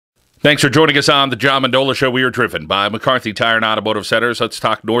Thanks for joining us on the John Mendola Show. We are driven by McCarthy Tire and Automotive Centers. Let's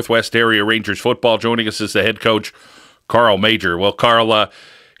talk Northwest Area Rangers football. Joining us is the head coach, Carl Majer. Well, Carl,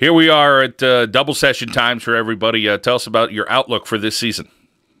 here we are at double session times for everybody. Tell us about your outlook for this season.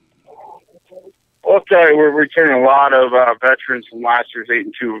 Well, I'll tell you, we're returning a lot of veterans from last year's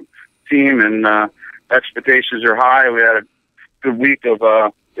 8-2 team, and expectations are high. We had a good week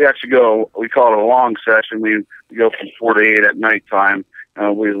of we actually we call it a long session. We go from 4 to 8 at nighttime.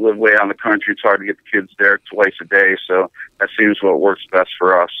 We live way out in the country. It's hard to get the kids there twice a day, so that seems what works best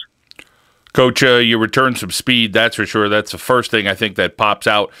for us. Coach, you return some speed, that's for sure. That's the first thing I think that pops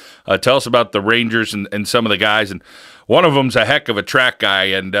out. Tell us about the Rangers and some of the guys. And one of them's a heck of a track guy,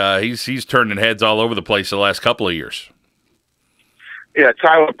 and he's turning heads all over the place the last couple of years. Yeah,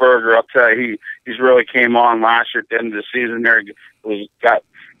 Tyler Burger, I'll tell you, he's really came on last year at the end of the season. There,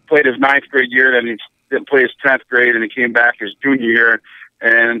 played his 9th grade year, then he didn't play his 10th grade, and he came back his junior year.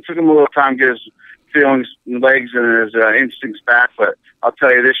 And it took him a little time to get his feelings and legs and his instincts back. But I'll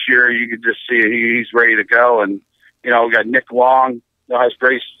tell you, this year you could just see he's ready to go. And, we got Nick Long, has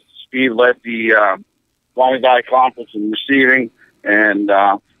great speed, led the Long Valley Conference in receiving. And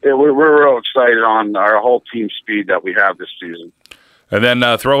we're real excited on our whole team speed that we have this season. And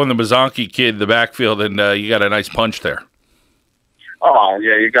then throwing the Mazonkey kid in the backfield, and you got a nice punch there. Oh,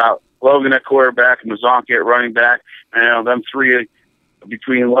 yeah, you got Logan at quarterback, Mazonkey at running back. And them three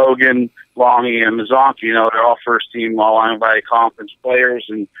between Logan, Longy, and Mazonkey, they're all first-team All Valley Conference players,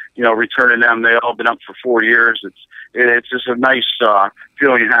 and returning them, they've all been up for 4 years. It's just a nice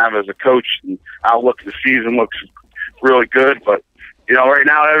feeling you have as a coach, and outlook of the season looks really good. But right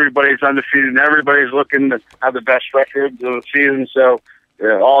now everybody's undefeated, and everybody's looking to have the best record of the season. So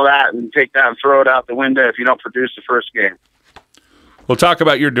all that and take that and throw it out the window if you don't produce the first game. We'll talk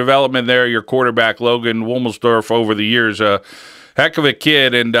about your development there, your quarterback, Logan Womelsdorf, over the years. Heck of a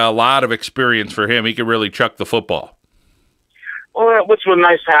kid and a lot of experience for him. He can really chuck the football. Well, what's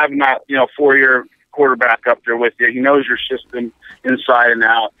nice having that 4-year quarterback up there with you. He knows your system inside and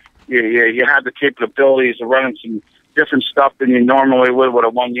out. You have the capabilities of running some different stuff than you normally would with a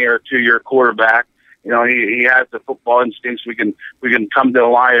 1-year or 2-year quarterback. He has the football instincts. We can come to the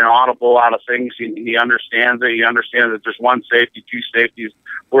line and audible out of things. He understands it. He understands that there's one safety, 2 safeties,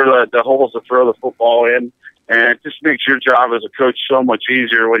 where the holes to throw the football in. And it just makes your job as a coach so much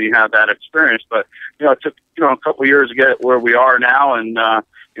easier when you have that experience. But, it took, a couple of years to get where we are now. And,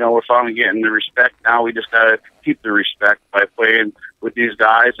 we're finally getting the respect. Now we just got to keep the respect by playing with these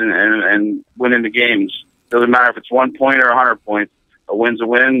guys and winning the games. Doesn't matter if it's 1 point or 100 points. A win's a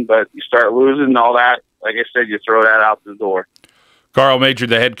win, but you start losing and all that. Like I said, you throw that out the door. Carl Majer,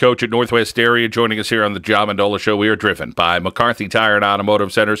 the head coach at Northwest Area, joining us here on the John Mendola Show. We are driven by McCarthy Tire and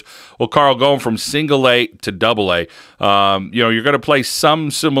Automotive Centers. Well, Carl, going from single A to double A, you're going to play some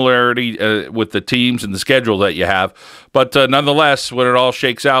similarity with the teams and the schedule that you have. But nonetheless, when it all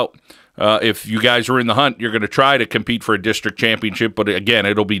shakes out, if you guys are in the hunt, you're going to try to compete for a district championship. But again,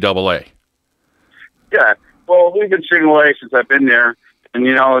 it'll be double A. Yeah. Well, we've been single A since I've been there. And,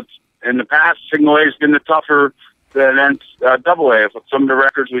 it's in the past, single A has been the tougher than double A. If some of the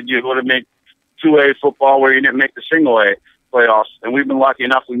records would have made 2A football where you didn't make the single A playoffs. And we've been lucky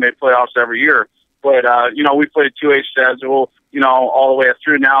enough we made playoffs every year. But, we played 2A schedule, all the way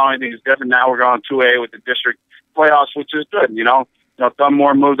through now. I think it's different now. We're going 2A with the district playoffs, which is good,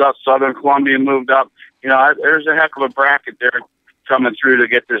 Dunmore moved up, Southern Columbia moved up. There's a heck of a bracket there coming through to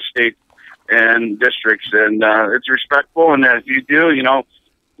get this state and districts. And it's respectful. And if you do,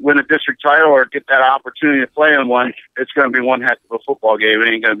 win a district title or get that opportunity to play in one, it's going to be one heck of a football game. It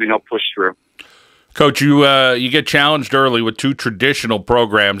ain't going to be no push through. Coach, you get challenged early with 2 traditional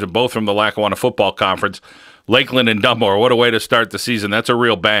programs, and both from the Lackawanna Football Conference, Lakeland and Dunmore. What a way to start the season. That's a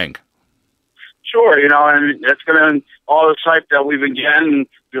real bang. Sure, and it's going to all the hype that we've been getting.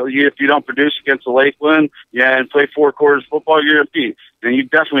 If you don't produce against the Lakeland, and play 4 quarters of football, you're going to beat. And you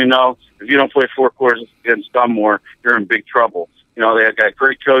definitely know if you don't play 4 quarters against Dunmore, you're in big trouble. They've got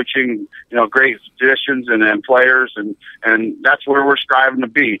great coaching, great positions and players, and that's where we're striving to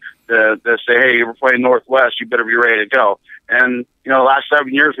be. To say, hey, we're playing Northwest, you better be ready to go. And the last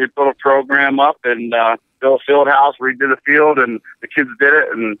 7 years we built a program up and built a field house, redid the field, and the kids did it.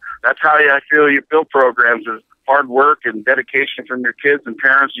 And that's how I feel you build programs: is hard work and dedication from your kids and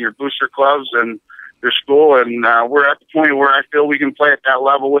parents and your booster clubs and your school. And we're at the point where I feel we can play at that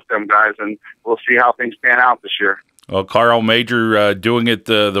level with them guys, and we'll see how things pan out this year. Well, Carl Majer doing it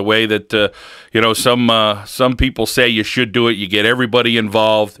the way that some people say you should do it. You get everybody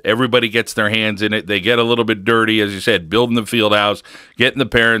involved. Everybody gets their hands in it. They get a little bit dirty, as you said, building the field house, getting the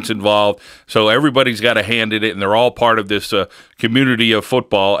parents involved. So everybody's got a hand in it, and they're all part of this community of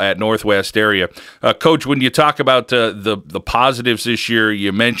football at Northwest area. Coach, when you talk about the positives this year,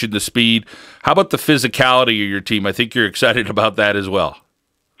 you mentioned the speed. How about the physicality of your team? I think you're excited about that as well.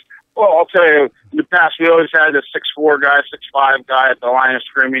 Well, I'll tell you, in the past, we always had a 6'4" guy, 6'5" guy at the line of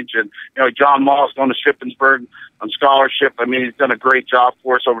scrimmage. And, John Mall's going to Shippensburg on scholarship. I mean, he's done a great job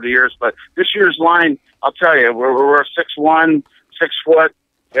for us over the years. But this year's line, I'll tell you, we're 6'1", 6 foot.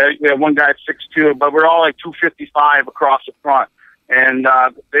 We have one guy at 6'2", but we're all like 255 across the front. And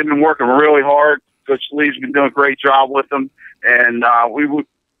they've been working really hard. Coach Lee's been doing a great job with them. And we've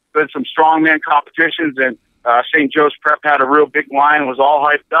been some strongman competitions. And St. Joe's Prep had a real big line, was all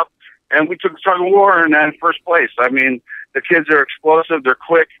hyped up. And we took the tug of war in first place. I mean, the kids are explosive. They're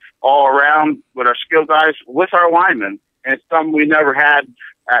quick all around with our skill guys, with our linemen. And it's something we never had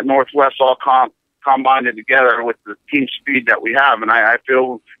at Northwest, all combined together with the team speed that we have. And I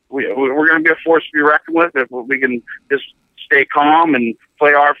feel we're going to be a force to be reckoned with if we can just stay calm and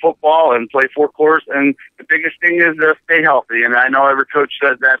play our football and play 4 quarters. And the biggest thing is to stay healthy. And I know every coach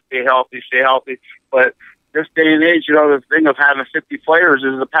says that, stay healthy. But this day and age, the thing of having 50 players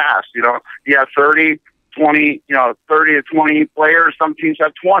is the past. You have 30, 20, 30 to 20 players. Some teams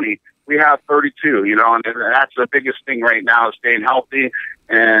have 20. We have 32, and that's the biggest thing right now is staying healthy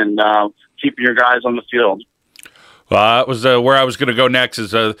and keeping your guys on the field. Well, that was where I was going to go next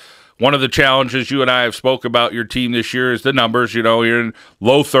is one of the challenges you and I have spoke about your team this year is the numbers. You're in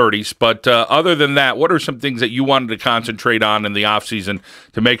low 30s. But other than that, what are some things that you wanted to concentrate on in the offseason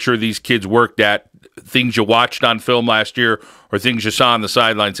to make sure these kids worked at? Things you watched on film last year or things you saw on the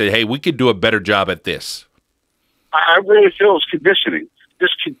sideline say, hey, we could do a better job at this? I really feel it's conditioning.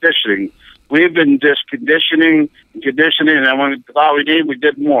 Just conditioning. We've been just conditioning, and when we thought we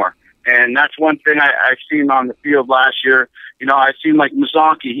did more. And that's one thing I've seen on the field last year. I seen like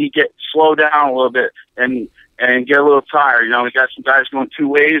Mazonkey, he get slow down a little bit and get a little tired. We got some guys going 2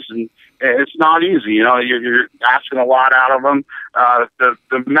 ways, and it's not easy. You're asking a lot out of them.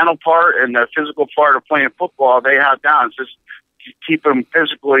 The mental part and the physical part of playing football, they have down. It's just keep them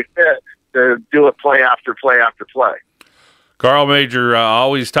physically fit to do it play after play after play. Carl Majer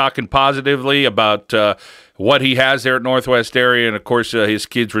always talking positively about what he has there at Northwest area, and of course his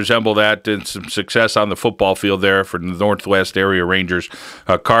kids resemble that and some success on the football field there for the Northwest area Rangers.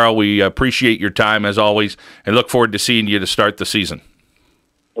 Carl, we appreciate your time as always and look forward to seeing you to start the season.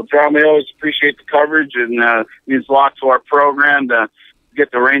 Well, John, we always appreciate the coverage, and it means a lot to our program to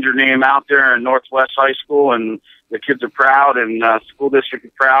get the Ranger name out there in Northwest High School, and the kids are proud, and the school district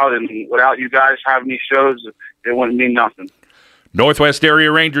is proud, and without you guys having these shows, it wouldn't mean nothing. Northwest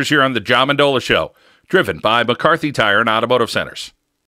Area Rangers here on the John Mendola Show, driven by McCarthy Tire and Automotive Centers.